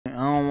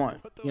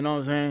You know what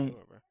I'm saying?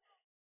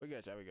 We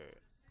good, chat. We good.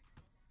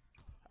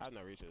 I have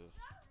no reaches.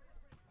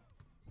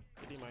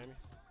 Miami.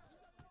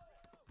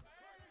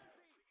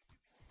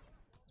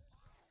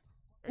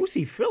 Who's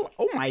he feeling?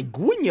 Oh my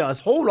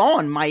goodness. Hold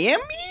on.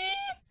 Miami?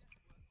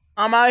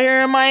 I'm out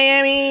here in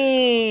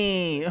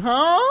Miami.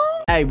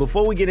 Huh? Hey,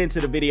 before we get into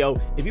the video,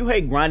 if you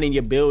hate grinding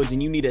your builds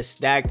and you need a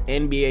stacked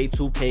NBA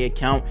 2K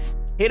account,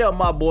 hit up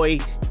my boy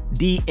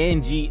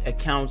DNG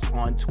accounts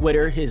on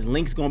Twitter. His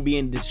link's gonna be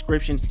in the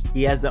description.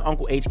 He has the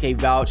Uncle HK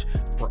vouch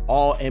for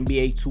all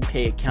NBA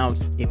 2K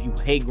accounts if you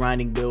hate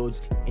grinding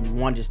builds and you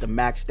want just a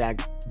max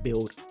stack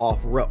build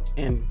off rip.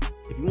 And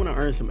if you want to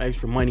earn some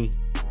extra money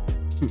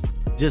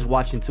just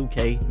watching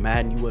 2K,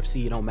 Madden,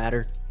 UFC, it don't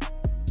matter,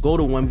 go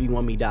to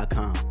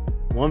 1v1me.com.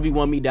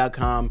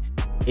 1v1me.com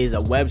is a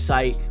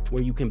website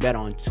where you can bet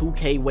on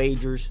 2K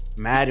wagers,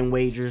 Madden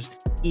wagers,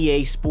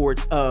 EA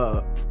Sports,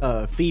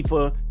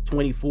 FIFA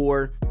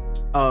 24,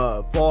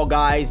 Fall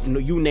Guys,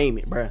 you name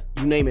it, bro.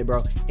 You name it,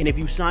 bro. And if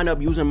you sign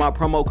up using my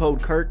promo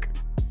code KIRK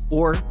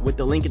or with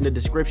the link in the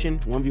description,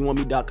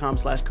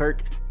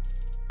 1v1me.com/KIRK,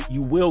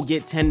 you will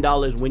get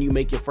 $10 when you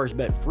make your first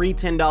bet. Free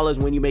 $10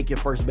 when you make your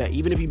first bet.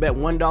 Even if you bet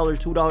 $1,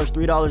 $2,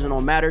 $3, it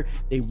don't matter.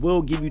 They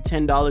will give you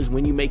 $10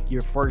 when you make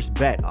your first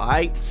bet, all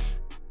right?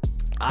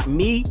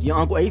 Me, your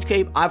Uncle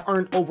HK, I've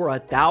earned over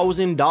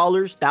 $1,000,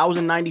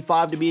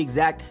 $1,095 to be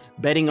exact,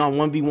 betting on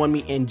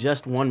 1v1me in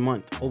just 1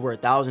 month. Over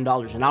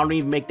 $1,000. And I don't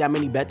even make that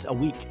many bets a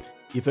week.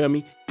 You feel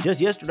me? Just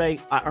yesterday,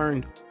 I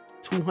earned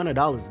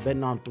 $200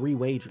 betting on 3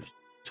 wagers.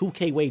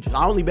 2K wagers.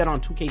 I only bet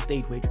on 2K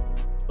stage wagers.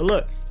 But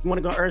look, you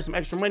want to go earn some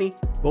extra money?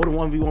 Go to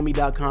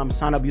 1v1me.com,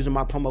 sign up using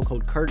my promo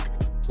code KIRK,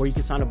 or you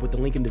can sign up with the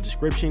link in the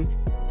description.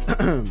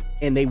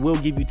 And they will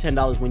give you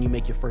 $10 when you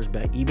make your first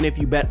bet, even if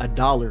you bet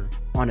 $1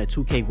 on a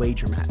 2K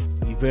wager match.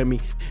 You feel me?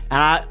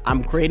 And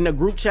I'm creating a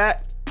group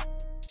chat.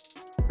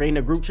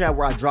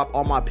 Where I drop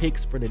all my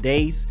picks for the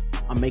days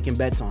I'm making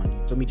bets on.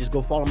 You feel me? Just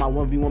go follow my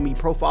 1v1me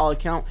profile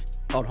account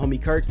called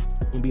HomieKirk.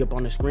 It's gonna be up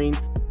on the screen.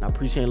 And I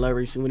appreciate and love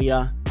every single one of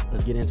y'all.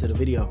 Let's get into the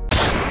video.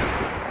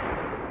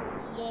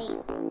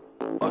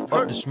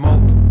 Up the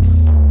smoke,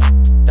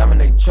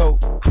 dominate choke,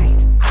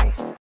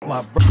 ice,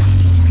 my bro.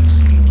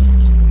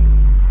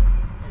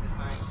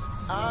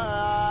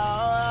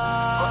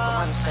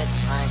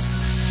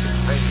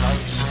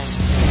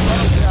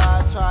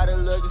 I try to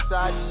look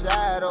inside the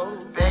shadow.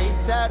 They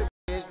tell the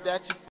bitch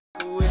that you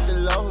f***ing with the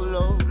low.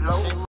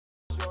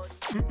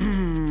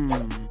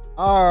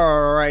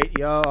 All right,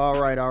 y'all. All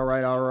right.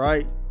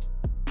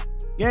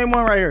 Game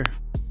 1 right here.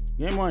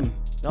 Game 1.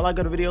 Y'all like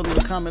the video? Leave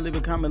a comment.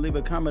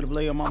 If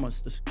lay your mama,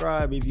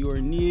 subscribe if you are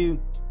new.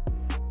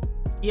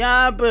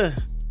 Yompuh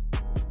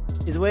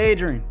is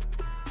wagering.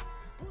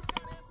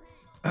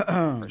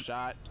 First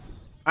shot.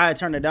 All right,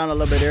 turn it down a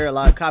little bit there. A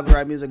lot of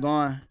copyright music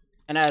going.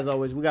 And as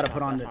always, we got to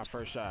put on the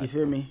first shot. You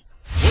feel me?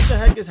 What the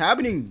heck is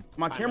happening?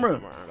 My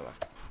camera.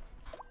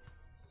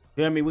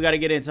 Feel me? We got to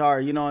get into our,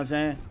 you know what I'm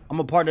saying? I'm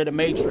a part of the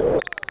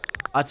Matrix.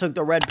 I took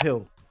the red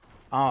pill.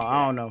 I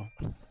don't know.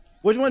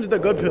 Which one's the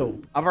good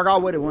pill? I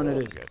forgot what one it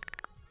is.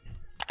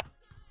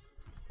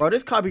 Bro,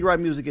 this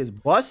copyright music is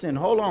busting.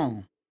 Hold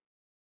on.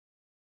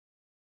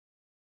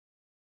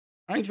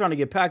 I ain't trying to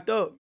get packed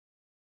up.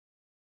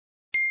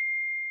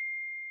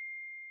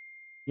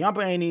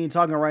 Yompuh ain't even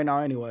talking right now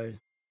anyway.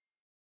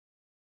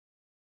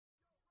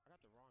 I got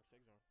the wrong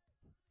signal.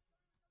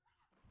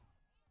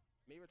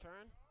 Me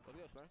return? What's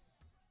this, son?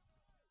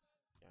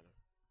 Yeah,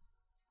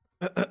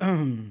 I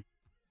know.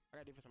 I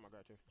got defense on my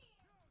guard, too.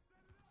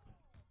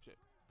 Shit.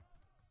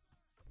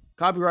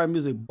 Copyright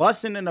music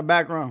busting in the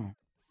background.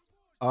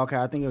 Okay,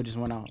 I think it just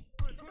went out.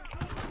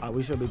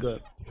 We should be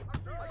good.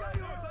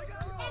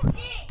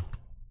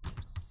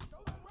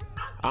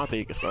 I don't think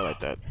you can score like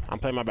that. I'm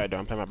playing my bad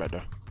door.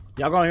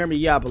 Y'all gonna hear me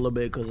yap a little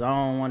bit because I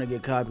don't want to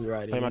get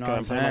copyrighted.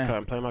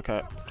 I'm playing my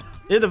cut.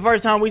 This is the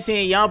first time we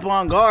seen Yompuh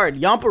on guard.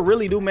 Yompuh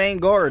really do main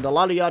guard. A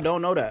lot of y'all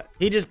don't know that.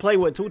 He just play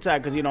with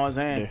 2-tac because you know what I'm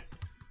saying? Yeah.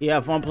 He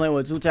have fun playing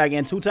with 2-tac,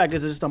 and 2-tac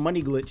is just a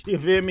money glitch. You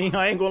feel me?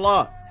 I ain't gonna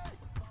lie.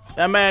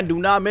 That man do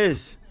not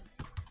miss.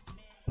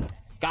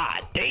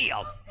 God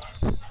damn.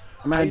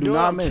 Man, do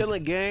not miss.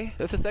 Chilling gang.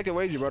 That's the second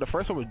wager, bro. The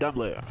first one was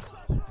double.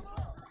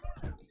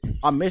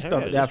 I missed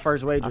that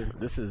first wager.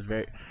 This is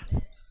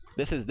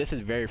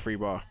very free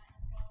ball.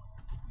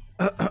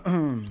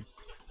 And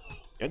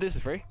this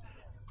is free.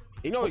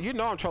 You know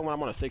I'm trolling when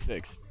I'm on a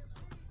 6-6.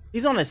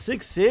 He's on a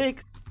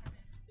 6-6.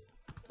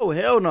 Oh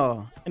hell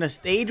no! In a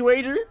stage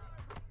wager.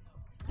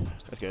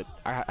 That's good.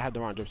 I had the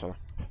wrong drip solo.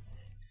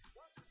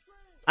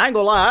 I ain't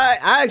gonna lie.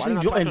 I actually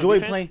enjoy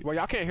playing. Well,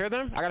 y'all can't hear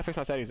them. I gotta fix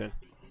my settings then.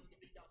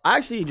 I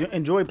actually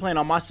enjoy playing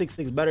on my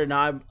 6-6 better than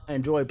I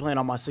enjoy playing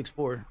on my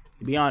 6-4,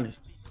 to be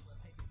honest.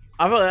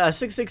 I feel like a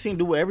 6-6 can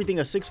do everything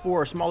a 6-4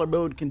 or smaller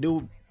build can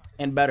do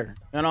and better.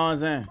 You know what I'm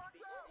saying?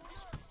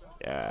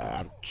 Yeah,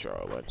 I'm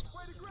trolling.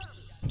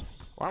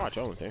 Why am I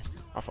trolling, team?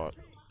 My fault,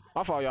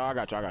 y'all. I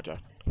got y'all.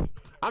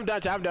 I'm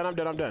done, chat. I'm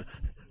done.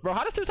 Bro,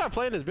 how does 2-Time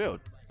play in this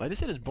build? Like, this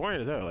shit is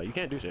boring as hell. Like, you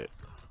can't do shit.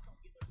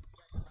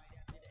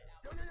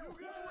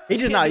 He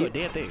just not do a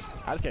damn thing.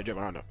 I just can't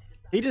dribble. I don't know.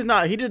 He just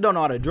don't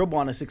know how to dribble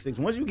on a 6'6".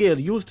 Once you get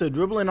used to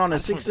dribbling on a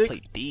 6'6",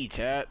 play D,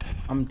 chat.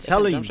 I'm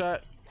telling you.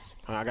 Shot.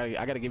 I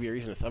gotta give you a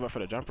reason to sub up for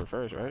the jumper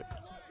first, right?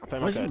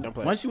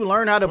 Once you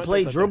learn how to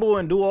play dribble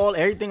and do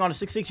everything on a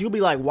 6'6", you'll be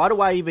like, why do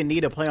I even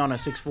need to play on a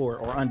 6'4"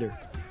 or under?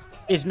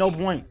 It's no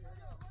point.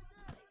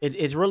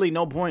 It's really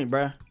no point,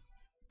 bruh.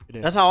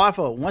 That's how I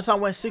felt. Once I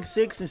went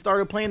 6'6" and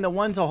started playing the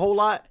ones a whole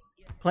lot,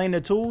 playing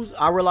the twos,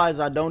 I realized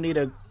I don't need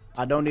to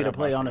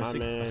play on a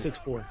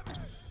 6'4".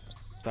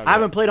 I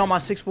haven't played on my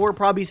 6'4"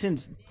 probably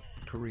since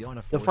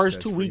the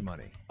first 2 weeks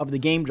of the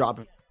game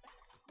dropping.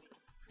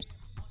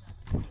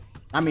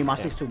 I mean, my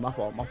 6'2", my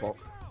fault.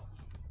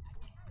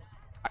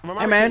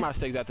 Hey, man. My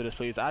stakes after this,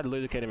 please. I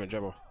literally can't even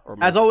dribble.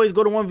 As always,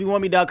 go to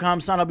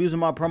 1v1me.com, sign up using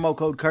my promo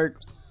code KIRK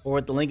or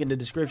at the link in the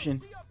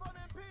description.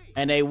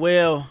 And they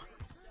will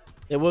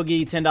give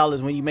you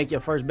 $10 when you make your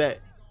first bet.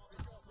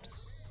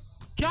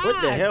 God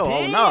what the hell?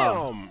 Damn. Oh,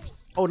 nah.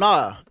 Oh,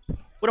 nah.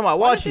 What am I watching?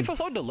 Why does it feel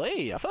so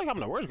delayed? I feel like I'm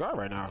the worst guard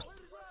right now.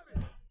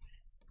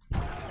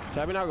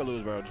 So we're not gonna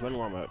lose, bro. Just let me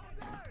warm up.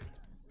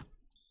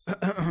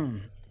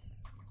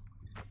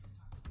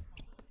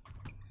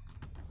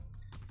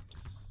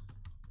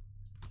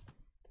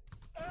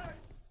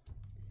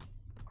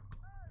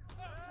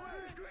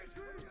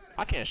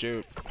 I can't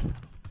shoot.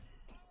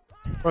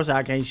 First,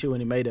 I can't shoot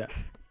when he made that.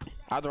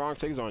 I had the wrong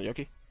six on,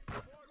 Yoki.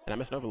 And I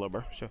messed up a little,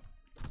 bro. Sure.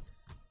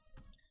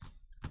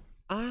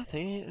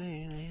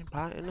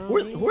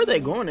 Who are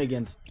they going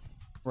against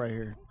right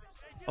here?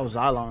 Oh,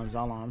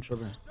 Zylon. I'm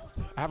tripping.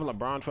 I have a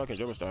LeBron fucking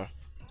dribble star.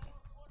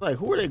 Like,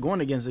 who are they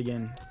going against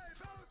again?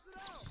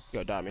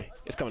 Yo, dot me.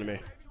 It's coming to me.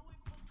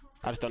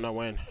 I just don't know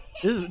when.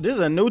 This is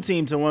a new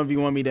team to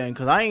 1v1 me then,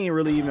 because I ain't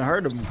really even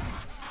heard of them.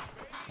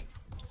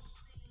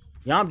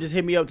 Yom just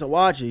hit me up to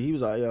watch it. He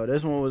was like, yo,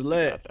 this one was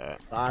lit.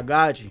 I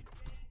got you.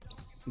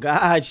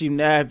 Got you,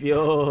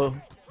 nephew.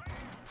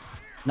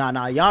 Nah,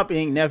 Yomp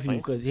ain't nephew,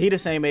 because he the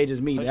same age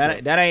as me.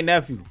 That ain't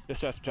nephew.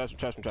 Just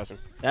trust him.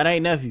 That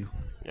ain't nephew.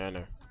 Yeah, I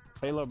know.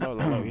 Hey, low, bro,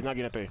 low. He's not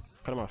getting a three.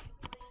 Cut him off.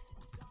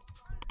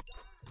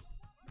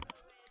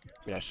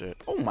 Yeah,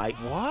 shit. Oh, my.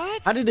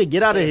 What? How did it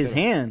get out of his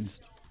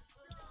hands?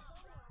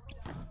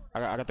 I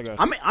got the go.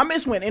 I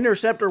miss when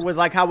Interceptor was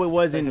like how it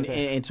was in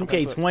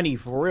 2K20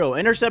 for real.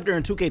 Interceptor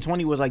in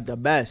 2K20 was like the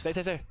best.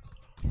 Say.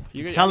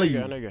 I'm telling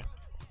you. I know you.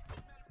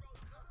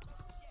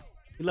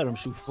 He let him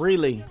shoot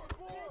freely.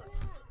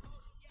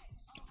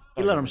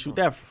 He let him shoot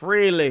that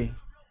freely.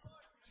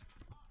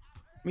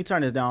 Let me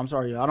turn this down. I'm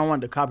sorry. I don't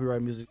want the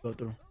copyright music to go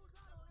through.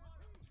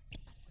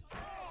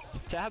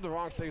 I have the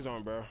wrong six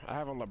on, bro. I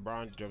have on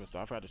LeBron's dribble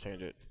style. I forgot to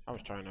change it. I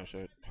was trying that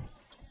shit.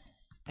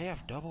 They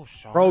have double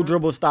shot. Pro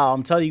dribble style.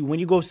 I'm telling you, when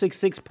you go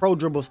 6'6", pro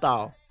dribble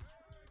style.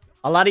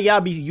 A lot of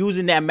y'all be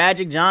using that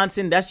Magic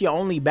Johnson. That's your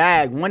only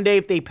bag. One day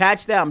if they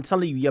patch that, I'm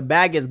telling you, your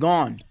bag is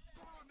gone.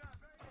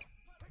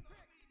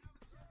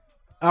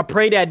 I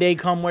pray that day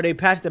come where they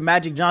patch the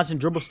Magic Johnson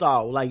dribble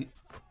style. Like,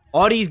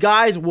 all these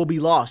guys will be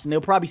lost, and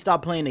they'll probably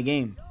stop playing the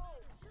game.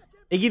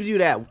 It gives you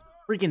that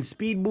freaking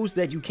speed boost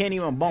that you can't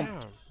even bump.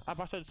 Damn. I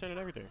bought that and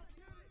everything.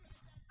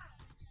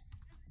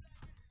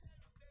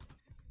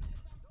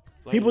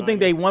 People think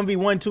they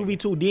 1v1,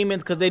 2v2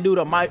 demons because they do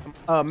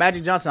the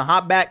Magic Johnson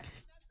hop back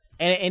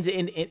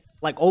and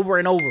like over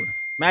and over.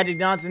 Magic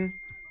Johnson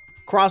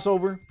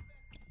crossover,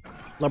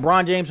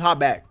 LeBron James hop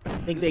back.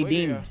 Think they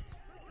demons.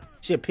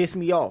 Shit pissed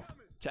me off.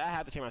 I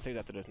have to change my saves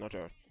after this. No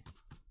choice.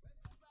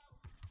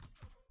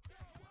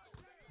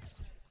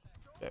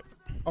 Yep.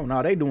 Oh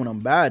no, they doing them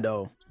bad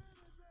though.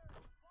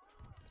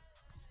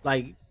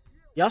 Like,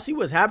 y'all see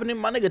what's happening?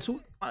 My nigga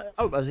I was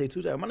about to say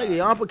two. My nigga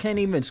Yompuh can't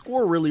even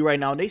score really right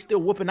now. They still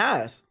whooping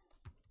ass.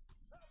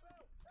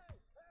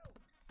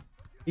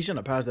 He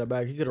shouldn't have passed that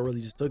back. He could have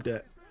really just took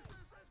that.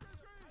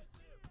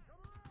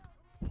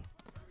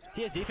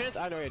 He has defense?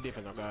 I know he has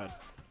defense. I'm bad.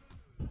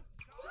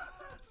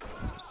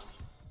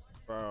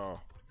 Bro,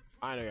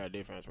 I know you got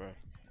defense, bro.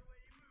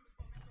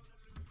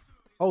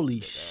 Holy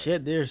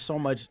shit, there's so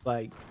much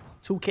like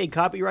 2K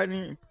copyright in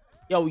here.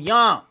 Yo,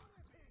 Yomp.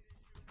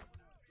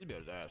 He built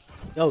his ass.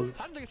 Yo,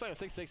 how do you play on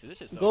 6'6"? This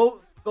shit sucks.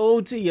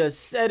 Go to your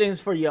settings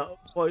for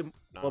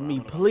me,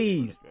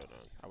 please.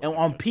 And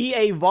on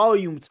PA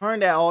volume,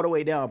 turn that all the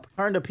way down.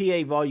 Turn the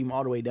PA volume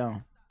all the way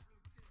down.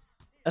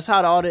 That's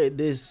how all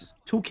this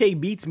 2K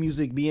beats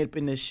music be up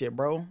in this shit,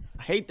 bro.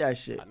 I hate that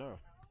shit. I know.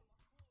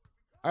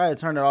 All right,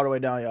 turn it all the way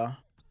down, y'all.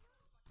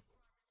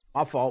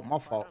 My fault. Cut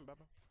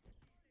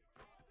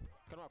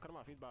him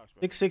off. He's boxed,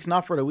 bro. 6'6",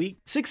 not for the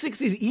week.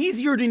 6'6" is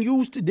easier than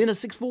used than a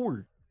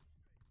 6'4".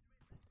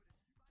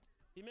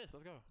 He missed.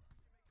 Let's go.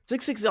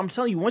 6'6", I'm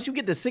telling you, once you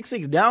get the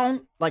 6'6"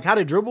 down, like how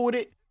to dribble with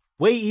it,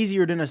 way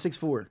easier than a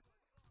 6'4".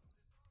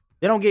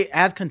 They don't get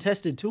as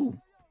contested too.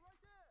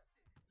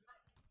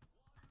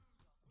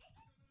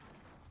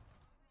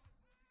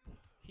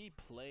 He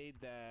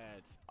played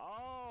that.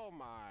 Oh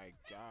my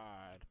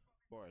god.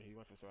 Boy, he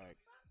went for swag.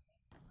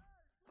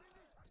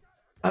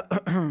 I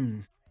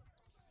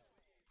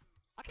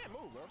can't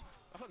move, bro.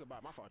 I fucking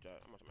bought my fault, Chad.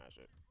 I'm on some ass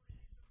shit.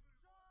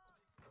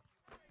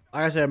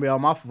 Like I said, bro,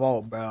 my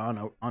fault,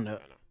 bro. On the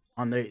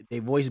on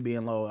their voice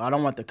being low. I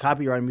don't want the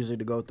copyright music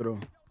to go through.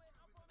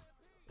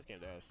 This game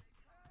does.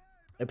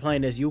 They're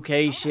playing this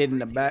UK shit in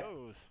the back.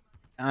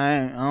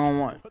 I don't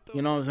want,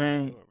 you know what I'm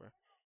saying?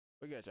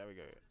 We good, chat. We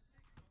good.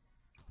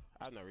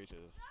 I have no reaches.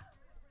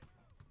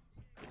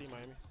 Good D,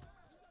 Miami.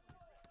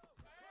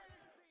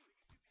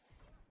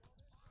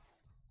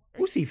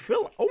 Who's he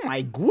feeling? Oh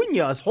my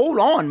goodness. Hold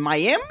on.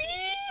 Miami?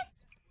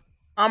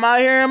 I'm out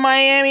here in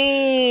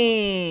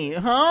Miami.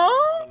 Huh?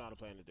 I don't know how to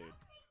play in the dude.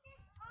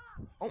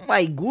 Oh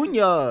my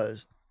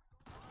goodness.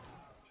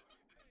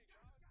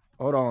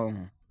 Hold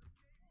on.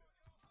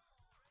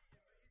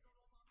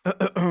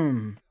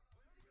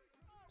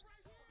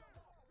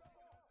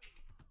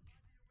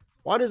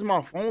 Why does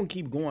my phone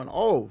keep going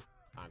off?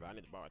 I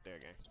need the ball right there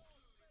again.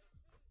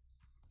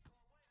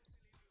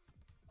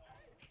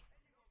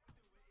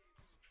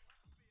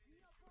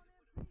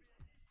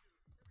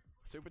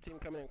 Super team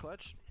coming in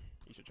clutch.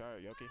 You should try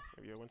it, Yoki,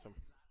 if you win some.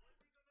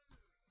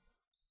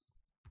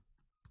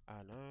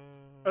 I know.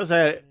 What's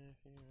that?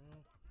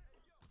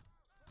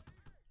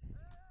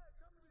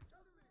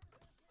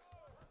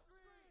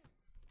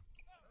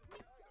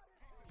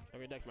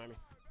 Every deck, Miami.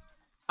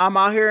 I'm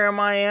out here in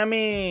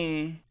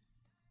Miami.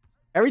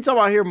 Every time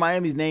I hear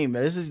Miami's name,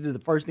 this is the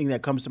first thing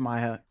that comes to my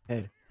head.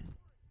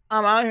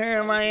 I'm out here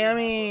in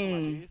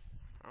Miami.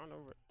 I don't know.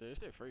 This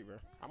shit free, bro.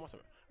 I want some.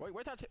 Wait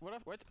till I take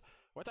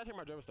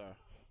my dribble style.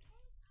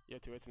 Yeah,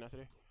 2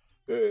 tenacity.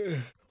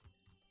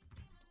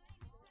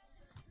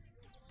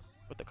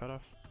 What the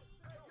cutoff?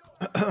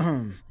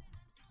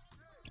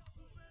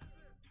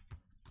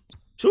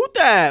 Shoot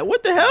that.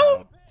 What the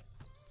hell?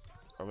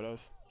 Overdose.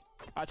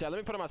 Alright, chat, let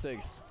me put on my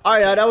SIGs.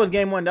 Alright, y'all, that was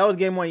game one.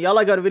 Y'all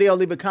like the video,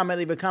 leave a comment,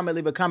 leave a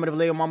comment if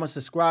Leo Mama,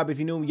 subscribe if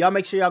you new. Y'all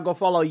make sure y'all go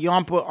follow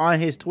Yompuh on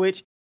his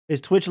Twitch. His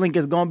Twitch link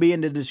is gonna be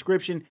in the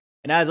description.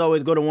 And as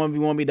always, go to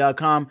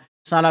 1v1me.com,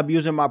 sign up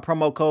using my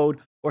promo code,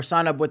 or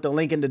sign up with the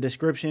link in the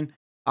description.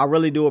 I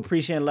really do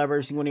appreciate and love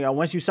every single one of y'all.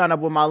 Once you sign up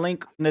with my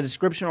link in the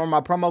description or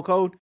my promo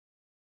code,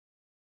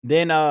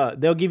 then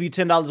they'll give you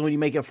 $10 when you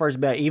make your first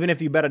bet. Even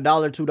if you bet $1,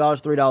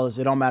 $2, $3,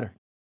 it don't matter.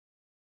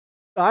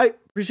 All right,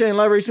 appreciate and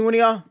love every single one of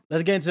y'all.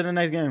 Let's get into the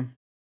next game.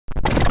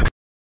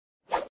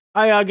 All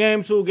right, y'all,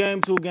 game two.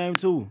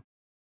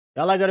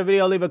 Y'all like the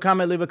video, leave a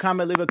comment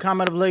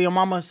of Leo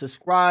Mama.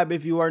 Subscribe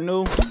if you are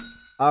new.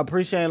 I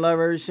appreciate and love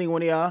every single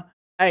one of y'all.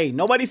 Hey,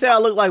 nobody say I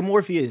look like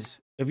Morpheus.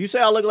 If you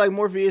say I look like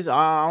Morpheus,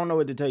 I don't know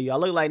what to tell you. I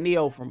look like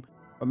Neo from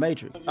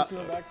Matrix.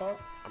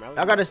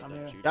 Y'all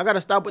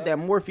gotta stop with that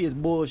Morpheus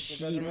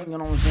bullshit. You know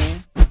what I'm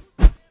saying?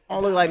 I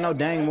don't look like no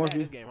dang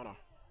Morpheus.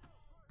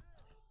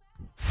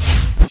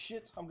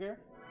 Shit, I'm good.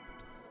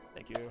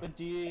 Thank you. Good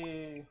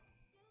D.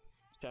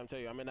 I'm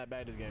telling you, I'm in that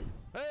bag this game.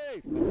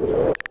 Hey!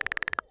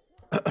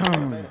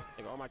 Nigga,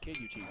 all my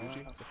kids you cheat,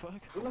 Gucci. What the fuck?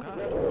 Oh,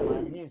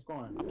 God. He ain't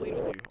scoring. I plead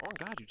with you. Oh,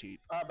 God, you cheat.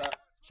 Alright, bet.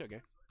 It's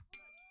okay.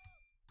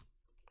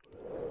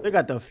 They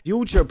got the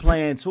future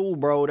playing too,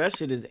 bro. That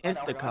shit is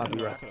insta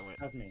copyright.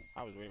 That's me.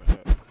 I was waiting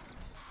myself.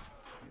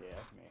 Yeah,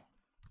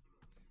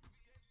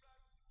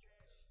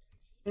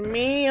 that's me.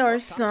 Me or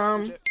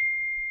some.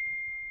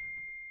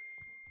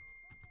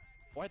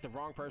 What? The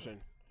wrong person.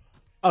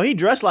 Oh, he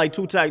dressed like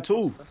 2-Tac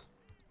too.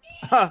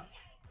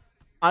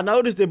 I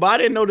noticed it, but I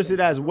didn't notice it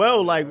as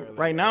well. Like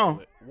right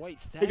now,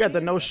 he got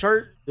the no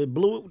shirt, the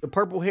blue, the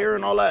purple hair,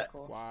 and all that.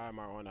 Why am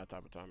I on that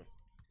type of timing?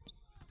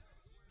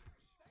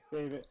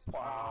 Save it.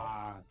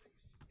 Wow.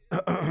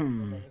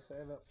 I'm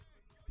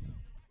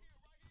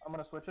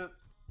gonna switch it.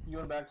 You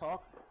and back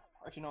talk.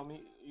 Actually, no,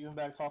 me. You and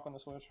back talk on the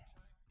switch.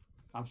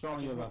 I'm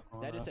showing you about.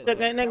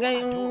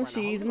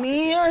 She's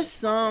me or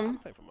some.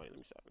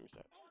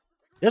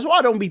 That's why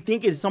I don't be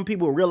thinking some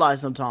people realize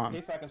sometimes.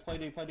 8 seconds. Play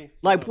D.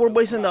 Like poor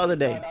Boyson the other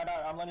day.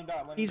 I'm letting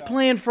die. He's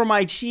playing for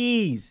my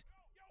cheese,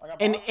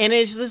 and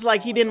it's just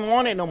like he didn't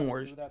want it no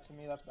more. Do that to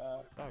me. That's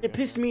bad. It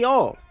pissed me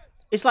off.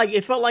 It's like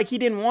it felt like he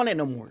didn't want it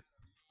no more.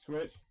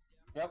 Switch.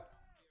 Yep.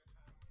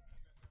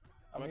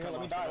 I'm here.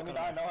 Let me die.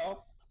 No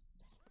help.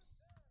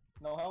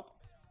 No help.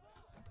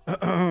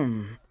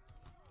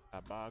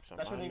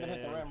 That shouldn't even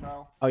hit the rim,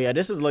 bro. Oh yeah,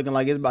 this is looking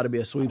like it's about to be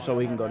a sweep, so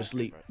we can go to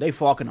sleep. They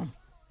fucking him.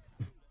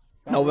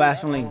 No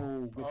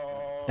Vaseline.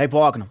 They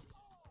fucking him.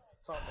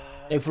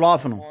 They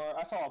flopping him.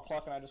 I saw a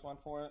pluck and I just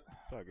went for it.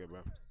 It's all good, bro.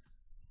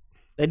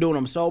 They doing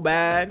him so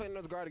bad. I'm playing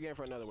another guard again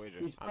for another wager.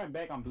 He's right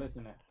back. I'm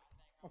blitzing it.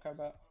 Okay,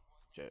 bet.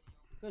 Shit.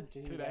 Good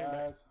D,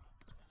 guys.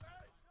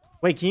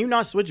 Wait, can you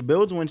not switch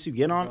builds once you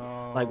get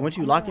on? Like once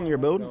you lock in your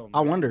build?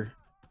 I wonder.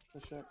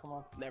 Good shit. Come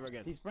on. Never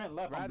again. He's sprint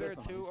left. Rather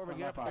 2 over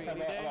again for 3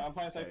 any day. I'm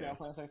playing safe here.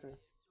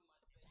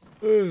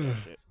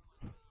 Shit.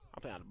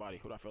 I'm playing out of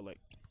body. Who do I feel like?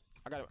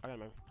 I got him,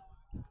 man.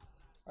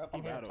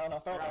 I'm here.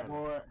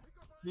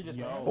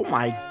 Oh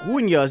my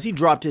goodness, he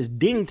dropped his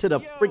ding to the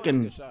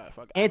freaking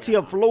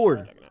ante-up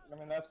floor. I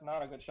mean, that's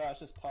not a good shot.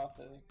 It's just tough.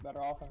 Better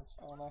offense.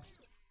 I don't know.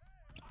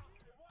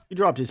 He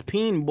dropped his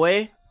peen,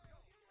 boy.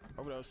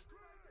 Overdose.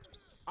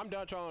 I'm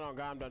done trolling on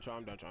guy. I'm done.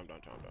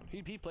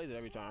 He plays it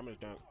every time.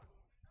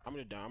 I'm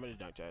gonna dunk,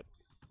 Chad.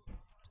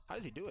 How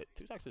does he do it?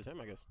 2 seconds is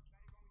him, I guess.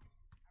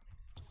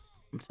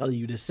 I'm telling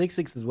you, the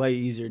 6'6" is way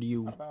easier to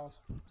use.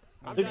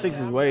 6'6" is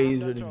I'm way done,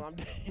 easier I'm to done, use. I'm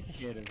done.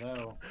 Scared as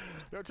hell.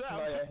 No, chill,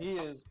 Oh, yeah, he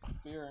is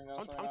fearing us.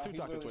 I'm right too now. talking He's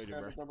to you, literally scared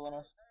bro. of dribbling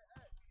us.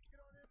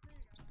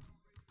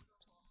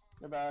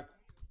 You're back.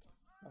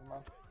 Never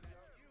mind.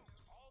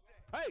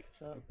 Hey!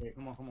 Okay,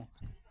 come on.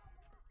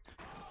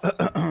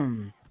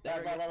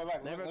 Never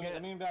Back. never Let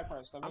get- me back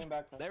first. Let me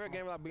back first. Never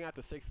game without being at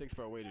the 6'6"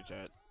 for a wager,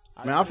 chat.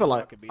 Man, I feel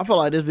like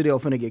this video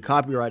finna get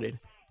copyrighted.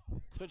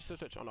 Switch.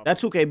 Oh, no. That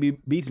 2K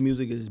Beats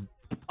music is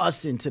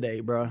bussin' today,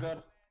 bro.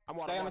 Good.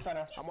 Stay in the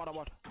center. I'm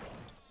on.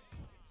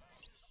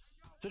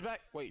 Switch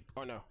back. Wait.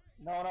 Oh, no.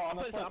 No, on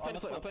the slip. I'm playing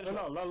the slip.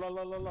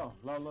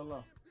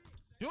 Low.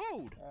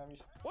 Dude!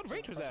 What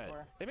range was that?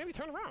 They made me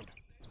turn around.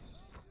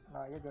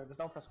 Nah, you're good. Just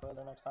don't press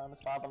further next time.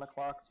 It's 5 on the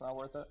clock. It's not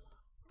worth it.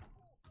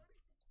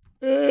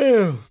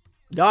 Ew.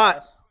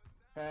 Dot.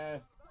 Pass.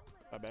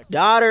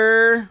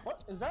 Daughter.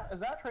 What? Is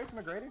that Tracy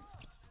McGrady?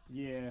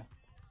 Yeah.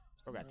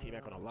 Bro got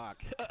T-Mac on a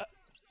lock.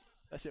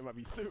 That shit might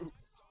be soup.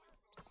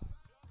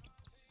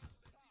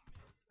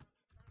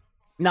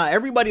 Nah,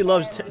 everybody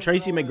loves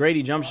Tracy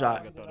McGrady jump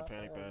shot. Throw the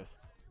panic pass.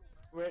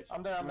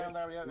 I'm there.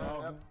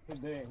 Yeah. He's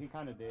dead. He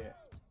kind of dead.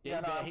 Yeah,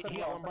 No, I'm he sitting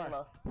got low. one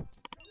bar.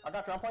 I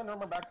got you. I'm playing the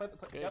rumor back.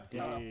 Yep.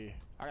 Yeah.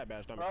 I got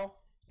bad stomach. Bro.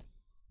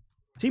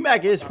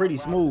 T-Mac is pretty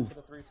smooth To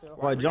the 3-2.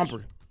 for a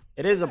jumper.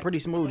 It is a pretty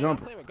smooth I'm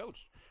jumper. playing with goats.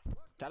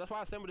 That's why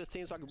I assembled this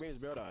team so I could bring this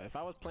build out. If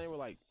I was playing with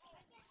like,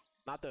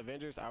 not the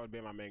Avengers, I would be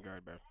my main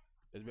guard, bro.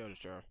 This build is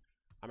trash.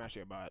 I'm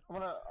actually a bot.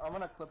 I'm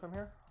gonna clip him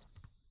here.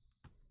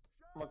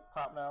 I'm gonna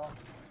pop now.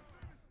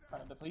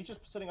 He's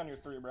just sitting on your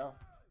 3, bro.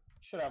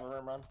 Should have a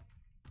rim run.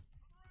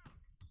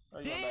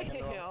 Or you go back into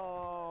him.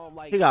 Damn,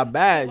 like He got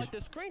badge. Like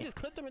the screen just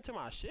clipped him into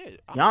my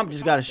shit. Y'all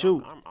just gotta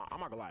shoot. I'm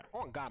not gonna lie.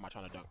 Oh God, am I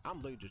trying to dunk? I'm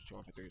literally just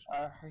shooting for threes.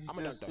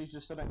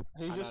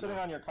 He's just sitting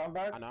on your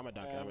comeback. I know I'm a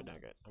dunk it. I'm a dunk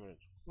it.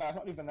 No, it's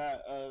not even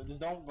that. Just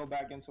don't go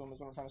back into him is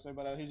what I'm trying to say.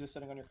 But he's just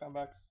sitting on your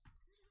comeback.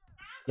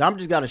 Y'all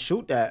just gotta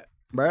shoot that,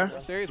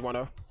 bruh. Series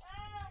 1-0.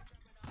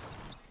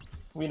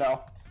 We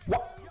know.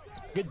 What?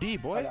 Good D,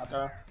 boy. I got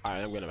there.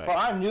 Alright, I'm gonna back. Bro,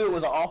 I knew it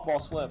was an off-ball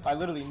slip. I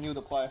literally knew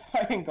the play.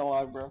 I ain't gonna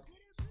lie, bro.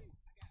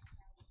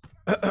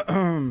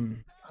 I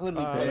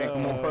literally played it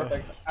so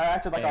perfect. I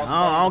acted like I was.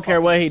 I don't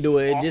care what he do.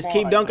 It just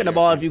keep dunking the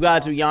ball if you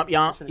got to. Yomp.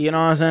 You know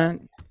what I'm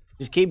saying?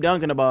 Just keep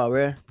dunking the ball,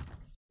 bruh.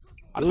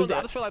 I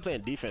just feel like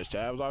playing defense,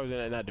 Chad. I was always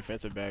in that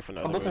defensive bag for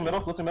nothing. Blitz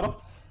in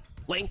middle.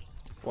 Lane.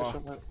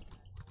 Wow.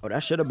 Oh,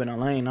 that should have been a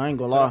lane. I ain't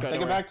gonna lie.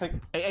 Take it back.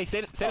 Hey, stay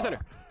in the center.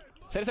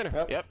 Stay in the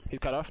center. Yep. He's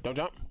cut off. Don't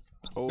jump.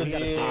 Oh, he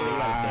got a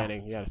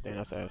standing. You gotta stand.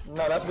 That's ass.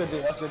 No, that's good,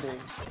 dude.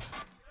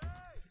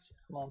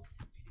 Come on.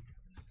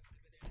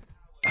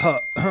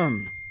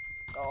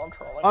 Oh, I'm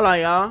trolling. Hold on,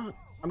 y'all.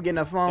 I'm getting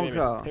a phone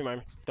call. Hey,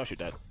 Miami. Don't shoot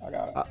that. I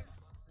got it.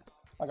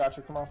 I got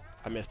you. Come on.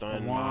 I missed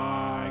on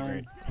my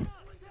grade.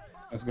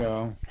 Let's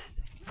go.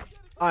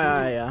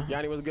 Yeah.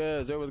 Yanni was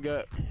good. Zero was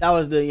good. That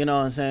was the, you know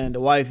what I'm saying, the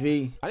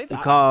wifey. I need He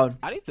to. called.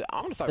 I'm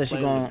gonna start That she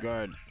playing with this gon-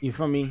 guard. You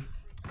feel me?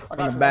 I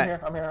got the you.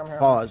 back. I'm here.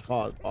 Pause.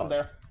 I'm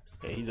there.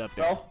 Yeah, he's up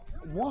there. Bro,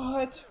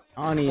 what?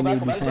 I don't even need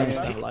to be saying back.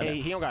 stuff like Hey,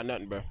 that. he don't got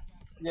nothing, bro.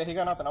 Yeah, he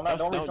got nothing. I'm not.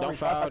 Don't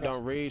foul.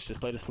 Don't reach. Just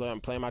play the slip. I'm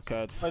playing my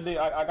cuts. Wait, dude,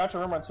 I got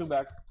your rim run 2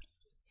 back.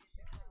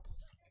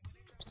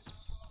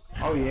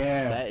 Oh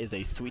yeah. That is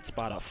a sweet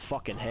spot of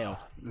fucking hell.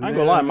 I ain't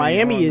gonna lie.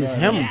 Miami is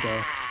him.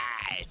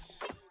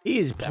 He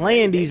is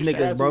playing these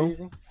niggas,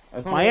 bro.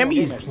 Miami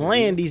is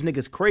playing these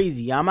niggas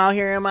crazy. I'm out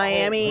here in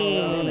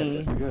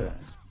Miami.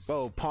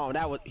 Bro, Palm,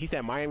 he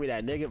said Miami,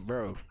 that nigga,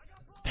 bro.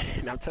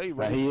 And I'm telling you,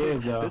 bro,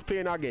 this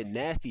PNR get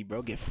nasty,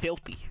 bro, get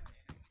filthy.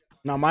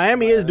 Now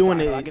Miami is doing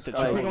it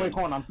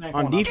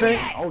on defense.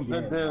 Oh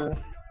yeah.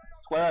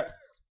 Square.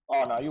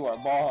 Oh no, you are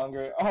ball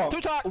hungry. Oh,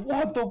 Two-top.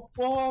 What the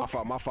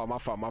fuck? My fault.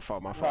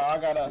 Bro, I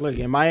gotta Look,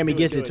 and Miami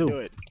gets it Do too.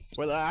 it.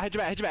 Well, I hit you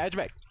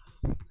back.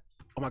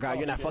 Oh my God,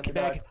 you're not fucking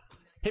back.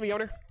 Hit me,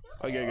 owner.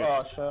 Oh, you're good.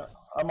 Oh shit.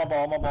 I'm a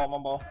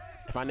ball.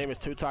 If my name is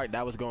Two-Talk,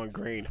 that was going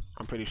green.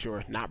 I'm pretty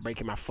sure. Not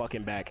breaking my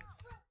fucking back.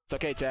 It's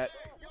okay, chat.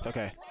 It's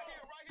okay.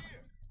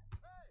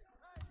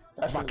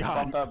 That my shit God.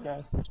 bumped up,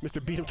 gang.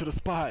 Mr. Beat him to the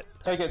spot.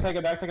 Take it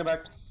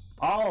back.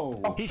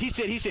 Oh. He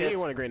shit. He didn't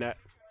want to green that.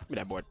 Give me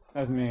that board.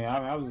 That's me.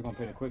 I was just gonna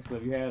play the quick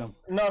slip. You had him.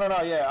 No.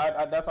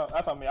 Yeah,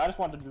 that's on me. I just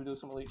wanted to do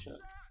some elite shit.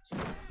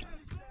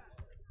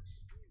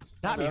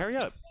 Dot me, hurry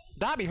up.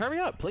 Hurry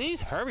up,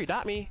 please. Hurry,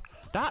 dot me.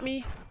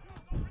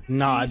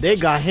 Nah, they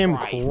got him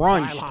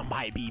crunched. Zylon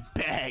might be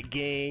bad,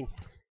 gang.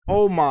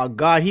 Oh my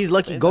God, he's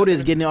lucky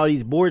Goda's getting all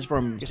these boards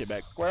from him. Get your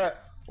back. Where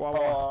at?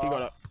 Wow. He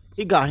going up.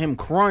 He got him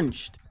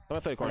crunched. Let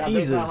me play the corner.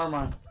 Jesus. I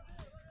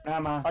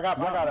got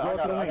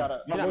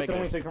it. You're not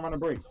making this. Come on the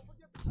break.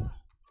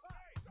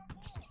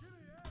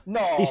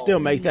 No. He still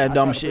makes that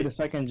dumb The shit.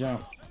 second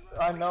jump.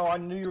 I know. I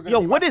knew you were gonna.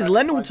 Yo, be what my is second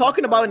Lenu fight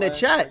talking about in the away.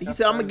 chat? He That's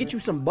said, "I'm gonna crazy. get you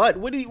some butt."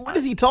 What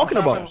is he talking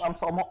about? I'm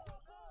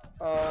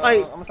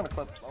Like- just gonna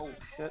clip. Oh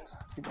shit.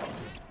 Keep going.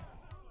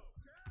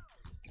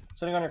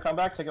 Sitting on your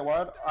comeback, take it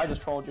wide. I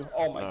just trolled you.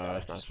 Oh my God.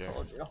 that's not just true.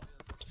 trolled you.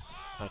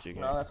 Not you,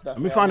 No, guys. that's Let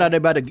definitely. me find out they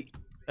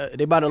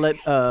about to let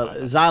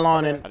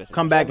Zylon and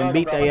come back and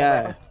beat their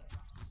ass.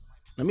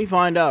 Let me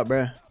find out,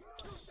 bruh.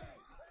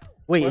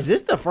 Wait, is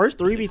this the first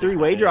 3v3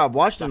 wager I've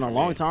watched in a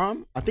long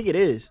time? I think it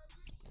is.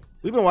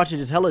 We've been watching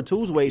just hella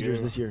twos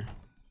wagers this year.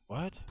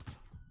 What?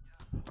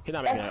 He's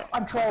not making that.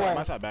 I'm trolling.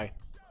 My side bag.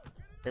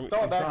 Throw it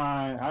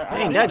back.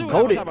 Dang, that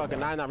goated. Like a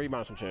 9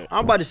 rebound or some shit.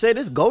 I'm about to say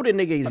this goated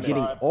nigga is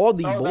getting all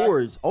the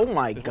boards. Oh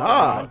my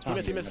god.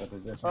 He missed.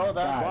 Throw it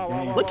back.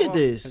 Wow. Look at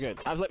this. Good.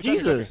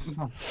 Jesus.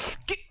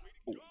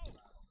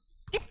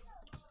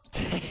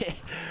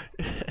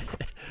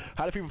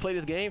 How do people play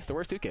this game? It's the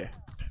worst 2K.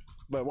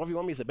 But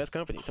 1v1 me is the best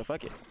company, so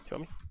fuck it. Tell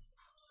me.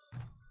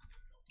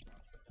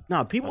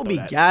 No, people be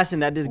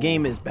gassing that this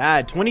game is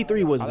bad.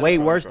 23 was way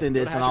worse than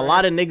this, and a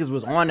lot of niggas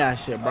was on that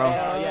shit, bro.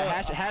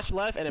 Yeah, hash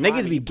left. And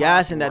niggas be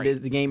gassing that this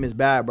game is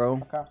bad, bro.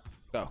 Okay.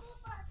 Go.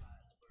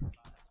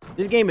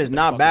 This game is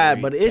not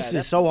bad, but it's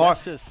just so hard.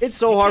 It's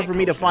so hard for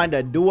me to find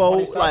a duo.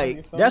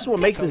 Like, that's what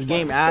makes this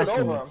game ass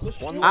for me.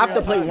 I have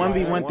to play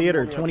 1v1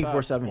 theater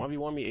 24/7.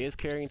 1v1 me is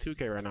carrying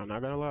 2K right now,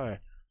 not gonna lie.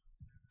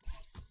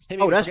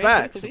 Oh, that's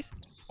facts.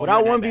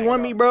 Without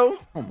 1v1 me, bro.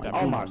 Oh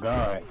my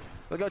god.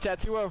 Let's go, chat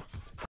 2-0.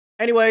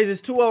 Anyways,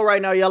 it's 2-0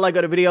 right now. Y'all like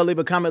the video, leave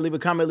a comment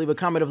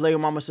if Lego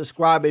Mama,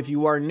 subscribe if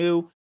you are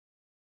new.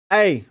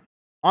 Hey,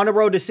 on the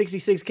road to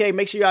 66K,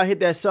 make sure y'all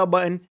hit that sub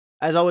button.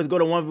 As always, go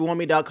to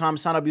 1v1me.com,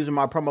 sign up using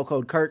my promo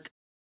code KIRK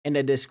in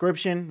the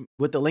description,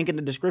 with the link in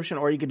the description,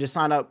 or you can just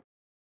sign up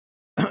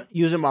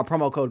using my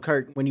promo code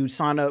KIRK when you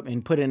sign up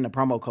and put it in the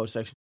promo code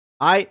section.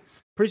 All right,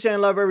 appreciate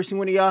and love every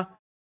single one of y'all.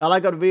 I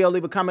like the video,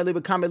 leave a comment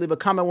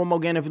one more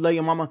again if you love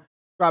your mama,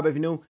 subscribe if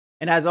you're new.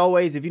 And as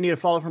always, if you need a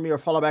follow from me or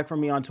follow back from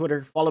me on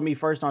Twitter, follow me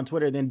first on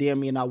Twitter, then DM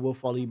me and I will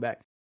follow you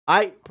back. All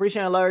right,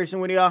 appreciate and love every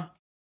single one of y'all.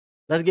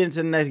 Let's get into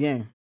the next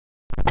game.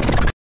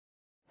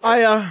 All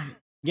right,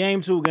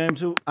 game 3.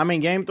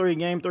 Game 3.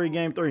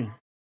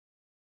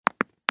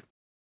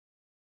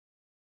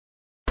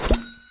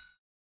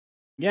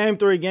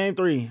 Game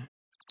 3.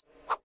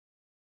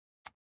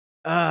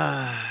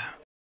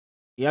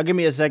 Y'all give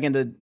me a second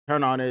to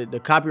turn on the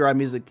copyright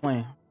music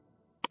playing.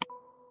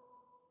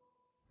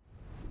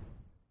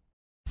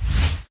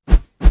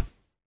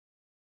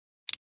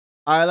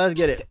 All right, let's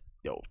get it.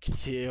 Yo,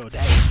 chill.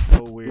 That is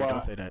so weird. What?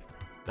 Don't say that.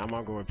 Now I'm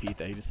not gonna repeat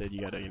that. He just said you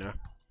gotta, you know.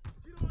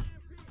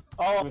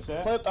 Oh,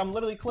 clipped. I'm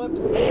literally clipped.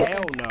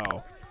 Hell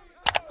no.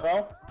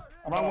 Bro.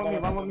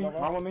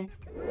 Run with me.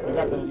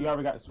 You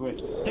already got the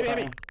switch. Hit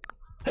me.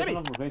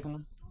 Facing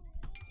him.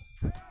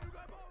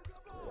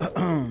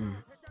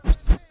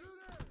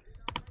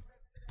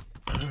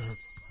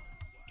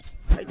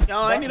 Yo,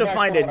 I need to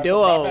find a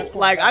duo.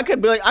 Like, I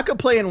could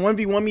play in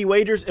 1v1 me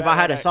wagers if I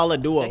had a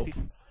solid duo.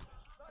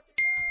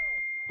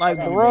 Like,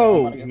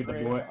 bro. I'm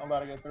about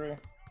to get 3.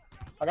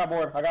 I got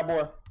bored.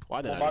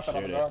 Why did I shoot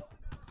it?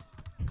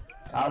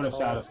 I would have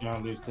shot a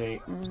scam these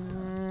tape.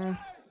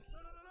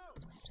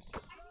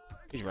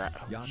 He's right.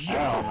 Launch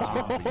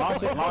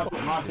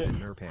it. In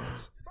her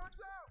pants.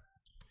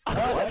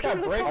 That's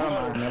got break.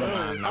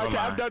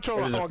 I'm done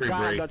trolling. Oh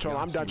god,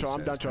 I'm done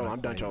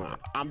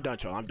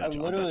trolling.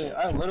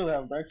 I literally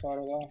have break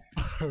starter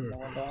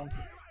though.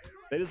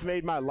 They just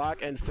made my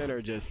lock and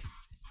center just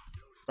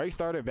break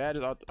starter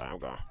badges. I'm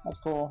gone. That's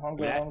cool. I'm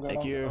good.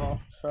 Thank you.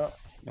 Sure.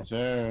 Yes,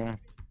 sir.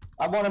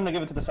 I want him to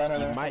give it to the center.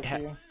 He might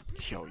have.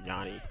 Yo,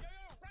 Yanni.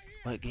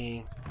 What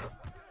game?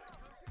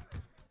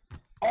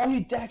 Oh,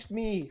 he dexed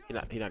me. He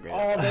not great.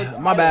 Oh,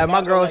 my bad.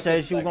 My girl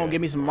said she was gonna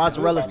give me some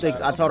mozzarella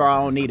sticks. I told her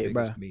I don't need it,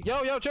 bro.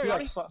 Yo, chill,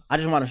 Yanni. I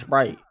just want a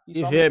Sprite.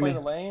 You feel me?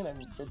 Len,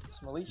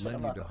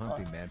 you to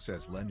humpy man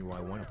says, Len, you, I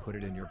want to put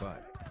it in your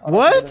butt.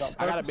 What?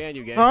 I gotta ban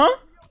you, gang. Huh?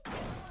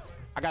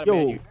 I gotta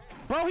ban you.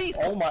 Bro,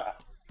 Oh my.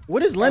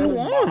 What is Len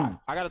on?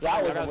 I gotta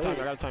time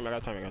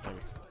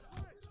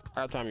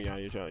you,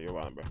 Yanni. You're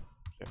wild, bro.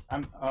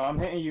 I'm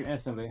hitting you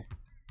instantly.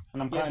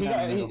 And I'm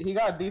he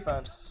got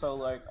defense, so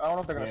like I don't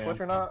know if they're gonna switch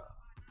or not.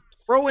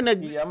 Bro, in the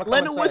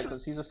Lennon was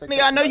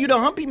nigga, I know you the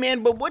humpy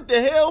man, but what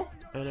the hell?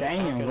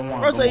 Damn,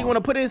 Bro, say you want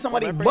to put it in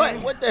somebody's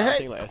butt? What the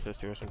heck? Like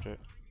SS2 or some shit.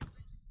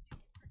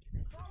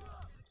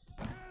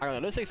 I don't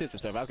know. Those 6-6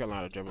 stuff. I've got a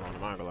lot of dribble on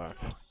them. I'm not gonna lie.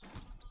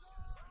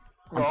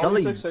 I'm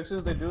telling you.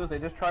 6-6s they do is they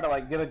just try to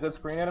like get a good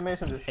screen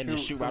animation and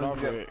just shoot right off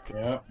of it.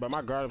 Yeah. But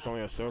my guard up's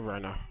only a silver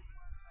right now.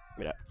 Give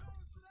me that.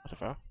 That's a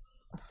foul.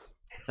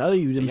 Tell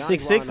you, them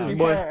 6-6s,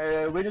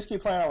 boy. We just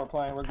keep playing how we're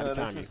playing. We're good.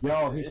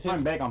 Yo, he's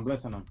playing back. I'm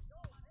blessing him.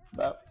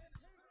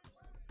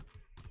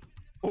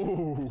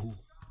 Ooh.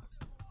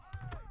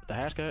 The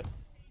hash cut.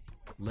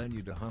 Len,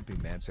 you to humpy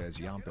man says,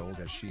 Yomp old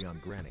as she on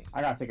granny.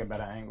 I gotta take a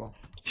better angle.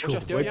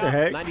 What the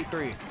heck?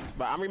 93.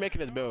 But I'm remaking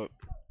this build.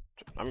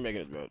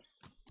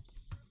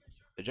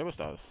 The dribble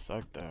styles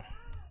suck though.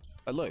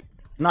 But look.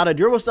 Nah, the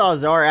dribble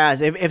styles are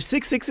ass. If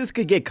 6-6s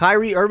could get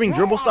Kyrie Irving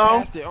dribble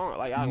style,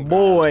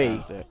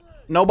 boy.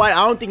 Nobody.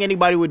 I don't think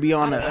anybody would be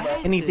on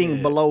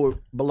anything below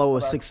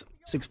a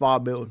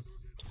 6-5 build.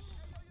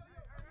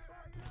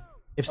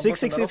 If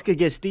 6-6s could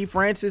get Steve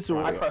Francis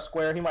or I press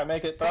square, he might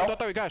make it.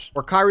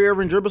 Or Kyrie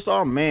Irving dribble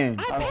style, man.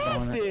 I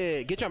passed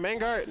it. Get your main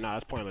guard. Nah,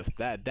 it's pointless.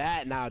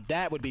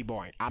 That would be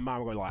boring. I'm not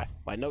gonna lie.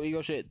 Like no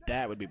ego shit.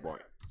 That would be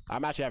boring.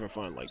 I'm actually having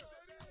fun, like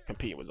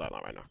competing with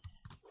Zylon right now.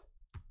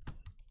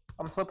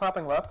 I'm flip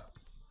hopping left.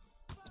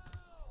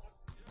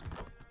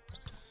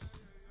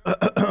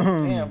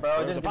 Damn,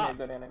 bro, it didn't give me a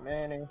good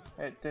inning.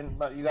 It didn't,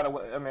 but you gotta.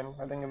 I mean, it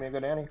didn't give me a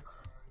good inning.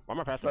 Why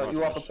am I passing? But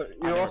you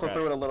also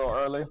threw it a little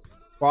early.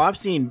 Bro, I've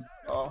seen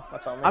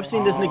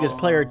this nigga's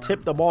player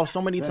tip the ball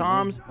so many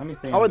times.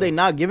 How are they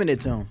not giving it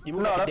to him?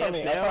 No, that's what I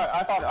mean.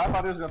 I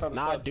thought he was gonna throw the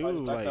Nah, slip, dude,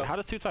 like, how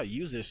does Tik-Tok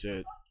use this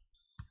shit?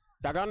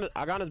 I got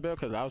on this build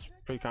because I was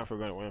pretty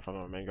confident we're gonna win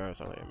from the main guard,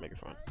 so I'm make it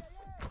fun.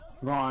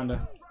 Go on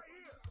there.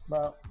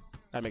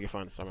 I'd make it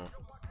fun somehow.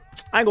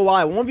 I ain't gonna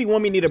lie,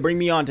 1v1 me need to bring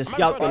me on to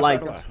scout the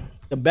like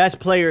the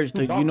best players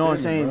to, you know what I'm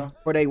saying,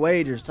 for they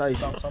wagers type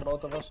shit.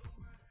 Both of us.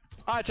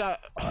 Alright, chat.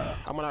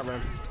 I'm on that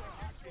rim.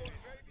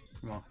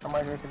 Come on. I'm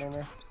right here, in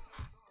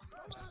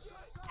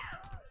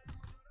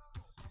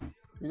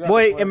there.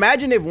 Boy,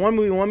 imagine if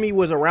 1v1 me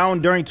was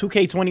around during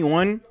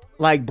 2K21.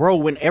 Like, bro,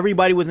 when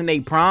everybody was in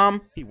their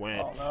prime. He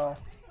went. Oh, no.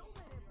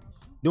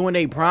 Doing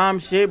their prime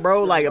shit,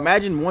 bro. Like,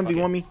 imagine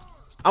 1v1 me.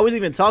 I was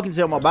even talking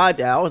to him about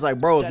that. I was like,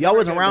 bro, if y'all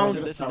was around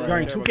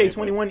during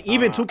 2K21,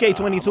 even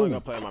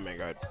 2K22,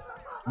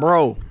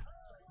 bro,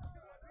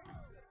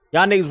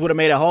 y'all niggas would have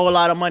made a whole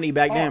lot of money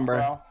back then,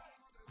 bro.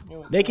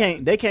 They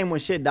came when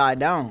shit died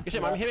down. Good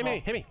shit, mommy. Hit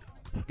me.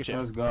 Good shit.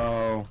 Let's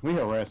go. We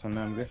harassing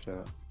them. Good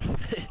shit.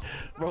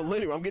 Bro,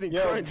 literally, I'm getting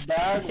crunched.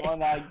 Bag,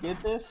 when I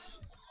get this,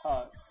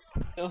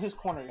 kill his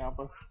corner,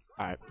 Yompuh.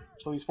 Alright.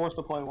 So he's forced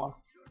to play one.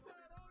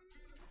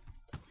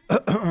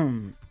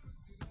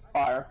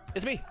 Fire.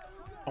 It's me.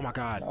 Oh my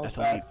god.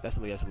 That's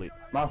elite.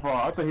 My fault.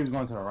 I thought he was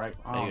going to the right.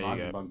 Oh, I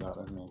just bugged out.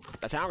 That's me.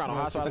 That's how I got no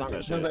hot sauce on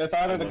that shit. It's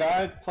either the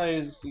guy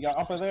plays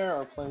Yompuh there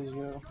or plays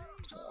you.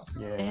 So.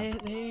 Yeah.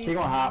 He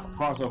gonna hop.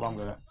 Crossover, I'm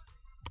good at.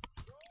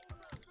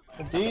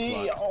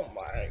 D, oh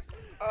my.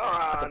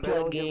 That's a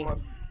plug game.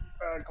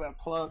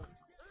 Plug.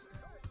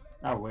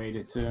 I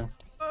waited too.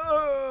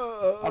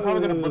 I'm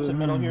probably gonna blitz it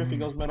middle here if he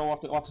goes middle off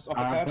the catch.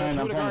 Does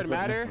the guard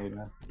matter?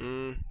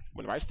 When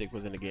the right stick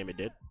was in the game, it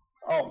did.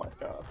 Oh my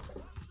god.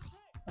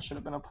 That should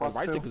have been a plus. The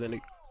right stick was in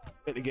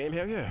the game.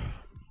 Hell yeah.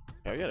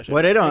 Hell yeah.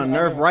 Well, they don't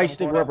nerf right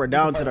stick rubber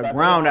down to the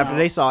ground after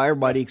they saw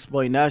everybody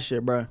exploiting that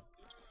shit, bro.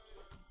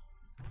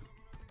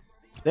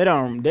 They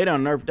don't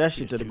nerf that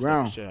shit to the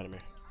ground.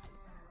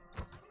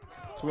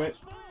 Switch.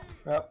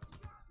 Yep.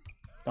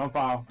 Don't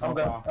foul. I'm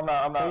good. I'm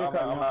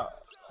not.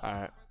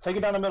 Alright. Take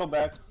it down the middle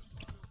back.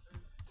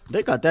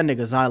 They got that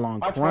nigga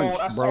Zylon crunch,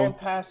 I saw him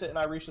pass it and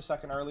I reached a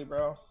second early,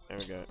 bro. There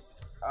we go.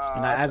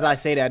 And as I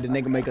say that, the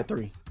nigga make a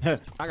 3. I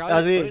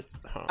got it.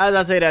 As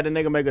I say that, the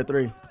nigga make a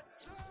 3.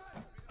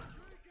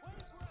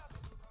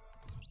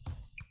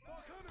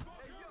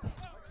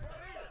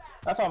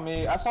 That's on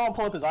me. I saw him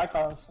pull up his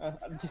icons and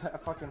I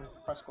fucking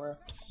press square.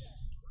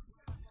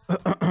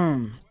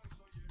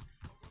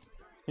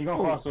 He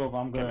gonna cross over.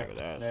 I'm good.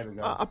 There we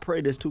go. I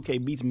pray this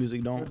 2K Beats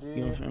music don't, you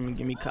know what I'm saying,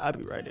 give me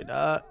copyrighted,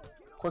 dog.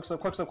 Quick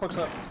slip. Trust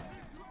back.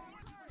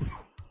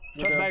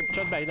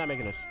 He's not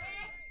making this.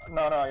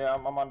 No, yeah,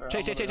 I'm under.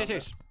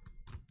 Chase.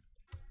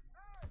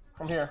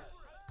 From here.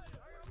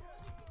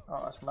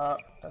 Oh,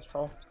 that's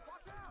troll.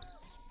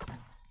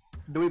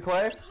 Do we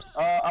play?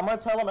 I'm gonna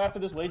tell him after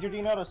this wager,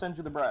 Dino, to send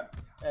you the bread.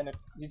 And if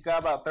he's got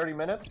about 30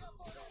 minutes,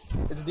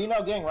 it's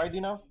Dino gang, right,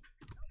 Dino?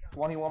 The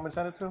one he want me to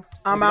send it to?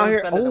 I'm out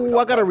here. Oh,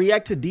 I gotta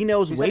react to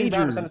Dino's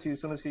wager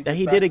that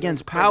he did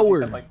against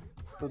Power. Like,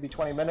 it'll be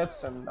 20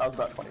 minutes, and I was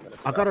about 20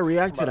 minutes. I gotta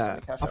react to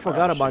that. I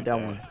forgot about that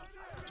one.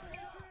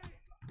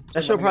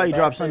 That should probably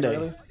drop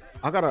Sunday.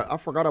 I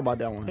forgot about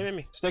that one. Hit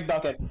me. Stick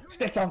dunk it.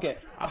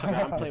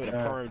 I'm playing with a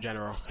perm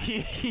general.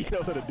 He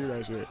knows how to do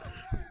that shit.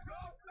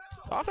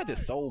 Offense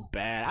is so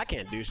bad. I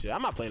can't do shit.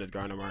 I'm not playing this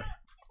guard no more.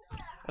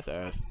 That's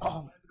ass.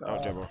 Oh my god.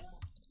 Oh, dribble.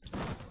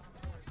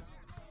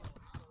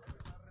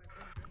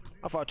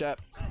 I fought chat.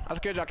 I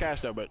secured y'all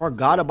cash though, but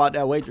Forgot about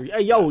that wager.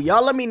 Hey, yo,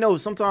 y'all let me know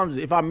sometimes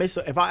if I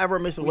ever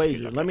miss a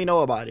wager. Let me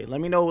know about it.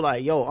 Let me know,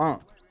 like, yo,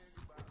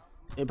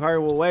 it probably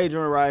was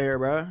wagering right here,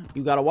 bro.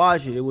 You gotta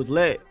watch it. It was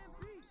lit.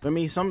 I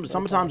mean,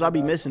 sometimes I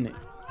be missing it.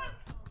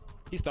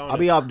 I'll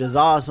be off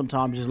Dazaz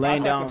sometimes, just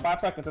laying down 5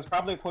 seconds. It's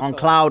probably a quick on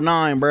cloud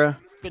 9, bro.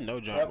 Good no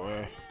jump,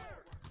 boy.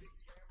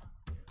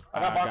 I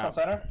got box on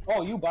center.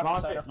 Oh, you box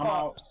on center.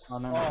 Oh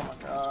my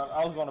god.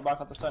 I was going to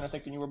box out the center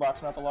thinking you were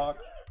boxing out the lock.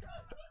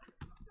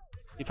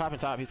 He's popping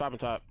top.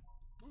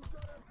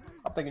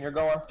 I'm thinking you're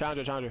going.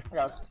 Challenger.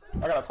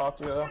 I gotta talk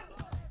to you though.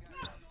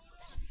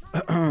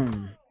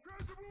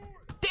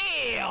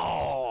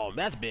 Damn!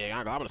 That's big.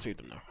 I'm gonna sweep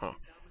them now. Huh.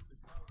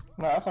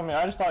 No, that's what I mean.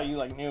 I just thought you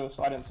like knew,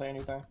 so I didn't say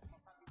anything.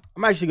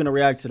 I'm actually gonna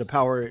react to the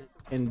Power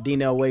and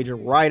Dino wager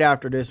right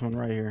after this one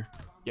right here.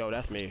 Yo,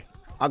 that's me.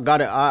 I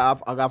got it.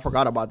 I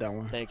forgot about that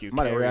one. Thank you. I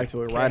might have react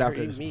to it right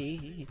after this.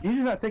 You just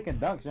not taking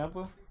dunks,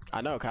 Yompuh.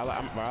 I know, Kyle.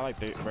 I like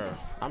the bro.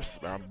 I'm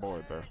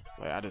bored, bro.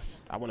 Like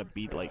I want to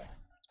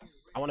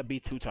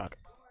beat Tik-Tok.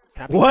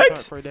 Can I beat What?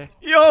 Tik-Tok for a day?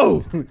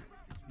 Yo.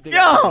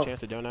 Yo.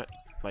 Chance of doing that.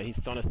 Like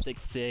he's on a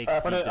 6'6". I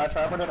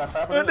trapped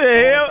it. What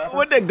the hell?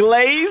 What the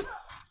glaze?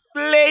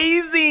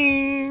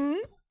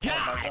 Glazing.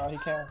 Oh my god, he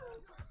can.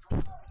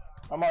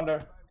 I'm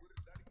under.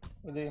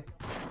 He's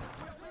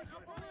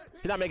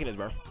not making this,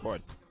 bro.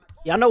 Bored.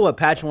 Y'all know what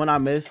patch 1 I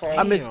miss?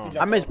 I miss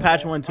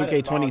patch 1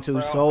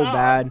 2K22 so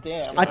bad.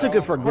 Damn, I took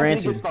it for Homie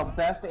granted. gets the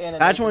best Patch 1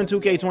 animation in the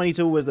game.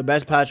 2K22 was the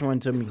best patch 1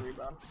 to me.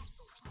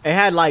 It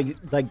had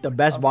like the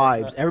best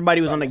vibes.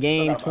 Everybody was on the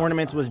game.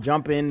 Tournaments was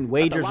jumping.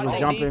 Wagers was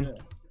jumping.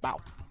 Wow.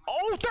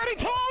 Oh,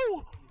 32!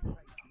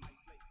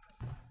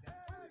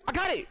 I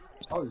got it!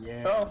 Oh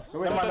yeah. Oh,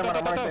 never mind,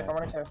 I'm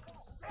running safe.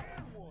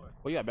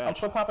 Well, you got I'm badge.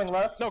 flip popping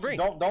left. No, green.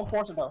 Don't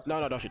force it though.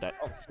 No, don't shoot that.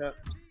 Oh shit.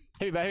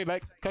 Hit me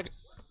back. Cook it.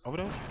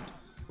 Overdose.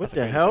 What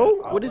the hell?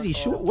 What is he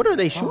shoot? What are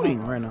they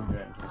shooting right now?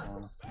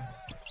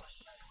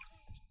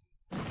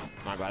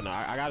 I'm glad. No,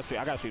 I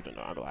gotta shoot them.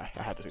 No, I'm glad.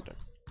 I had to shoot them.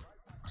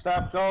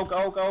 Stop.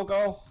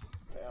 Go.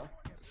 Damn.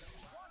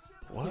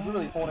 What? He's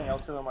really holding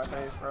L2 in my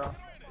face, bro.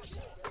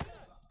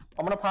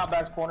 I'm gonna pop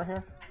back corner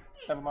here.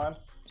 Never mind.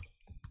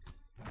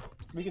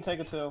 We can take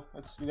it too.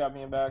 You got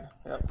me in bag.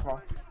 Yep, come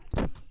on.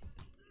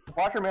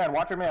 Watch your man.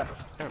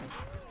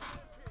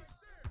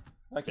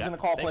 Like he's gonna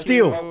call play.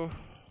 Steal.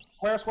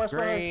 Square.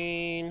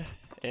 Green.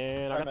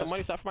 And I got the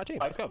money stop for my team.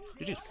 Let's go.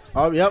 GG's.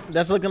 Oh, yep.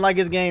 That's looking like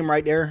his game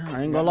right there.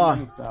 I ain't gonna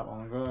lie.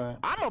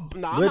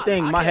 Good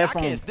thing my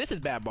headphones. This is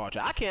bad ball.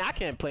 I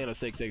can't play on a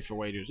 6-6 for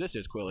wagers. This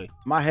is Quilly.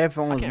 My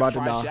headphones about to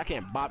die. I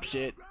can't bop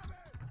shit.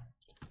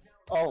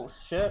 Oh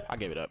shit. I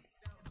gave it up.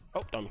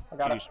 Oh, dummy. I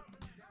got him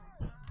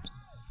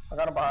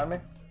behind me.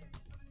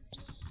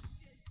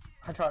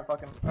 I tried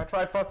fucking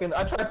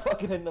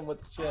hitting him with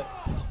the shit.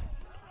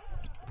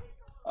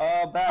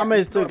 I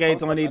miss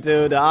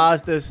 2K22, the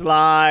Oster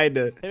slide,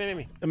 the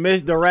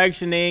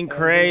misdirectioning,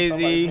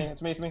 crazy.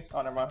 It's me.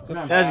 Oh, never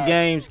mind. That's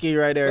game ski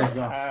right there.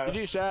 Did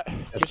you shot?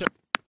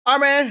 All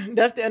right, man.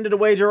 That's the end of the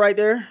wager right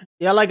there.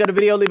 Y'all like the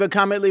video? Leave a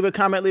comment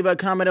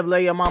of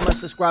lay your mama.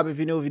 Subscribe if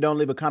you new. If you don't,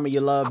 leave a comment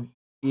you love.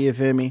 You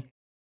feel me?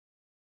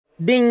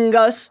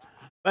 Dingus.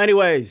 But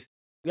anyways,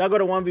 y'all go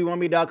to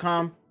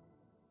 1v1me.com.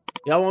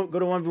 Y'all won't go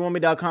to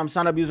 1v1me.com.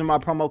 Sign up using my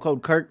promo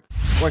code KIRK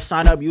or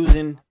sign up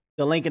using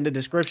the link in the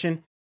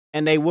description.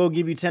 And they will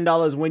give you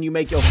 $10 when you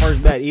make your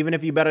first bet. Even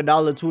if you bet $1,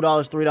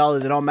 $2,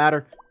 $3, it don't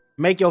matter.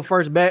 Make your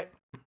first bet.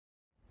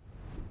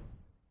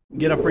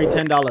 Get a free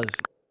 $10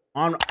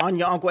 on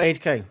your Uncle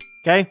HK.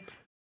 Okay?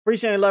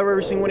 Appreciate and love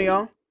every single one of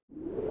y'all.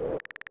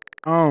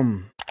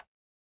 On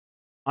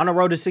the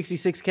road to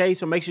 66K,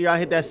 so make sure y'all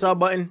hit that sub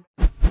button.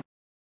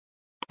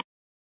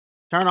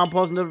 Turn on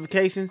post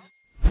notifications.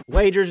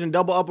 Wagers and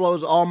double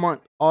uploads all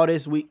month, all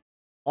this week,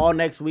 all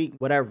next week,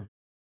 whatever.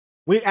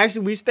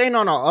 We're staying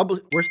on our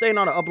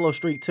upload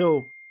streak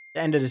till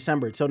the end of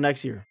December, till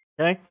next year.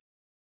 Okay.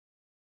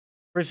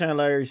 Appreciate and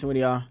love every single one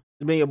of y'all.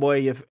 It's been your boy,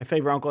 your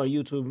favorite uncle on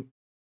YouTube.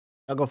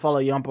 Y'all go follow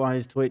Yompuh on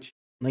his Twitch.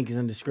 Link is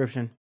in the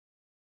description.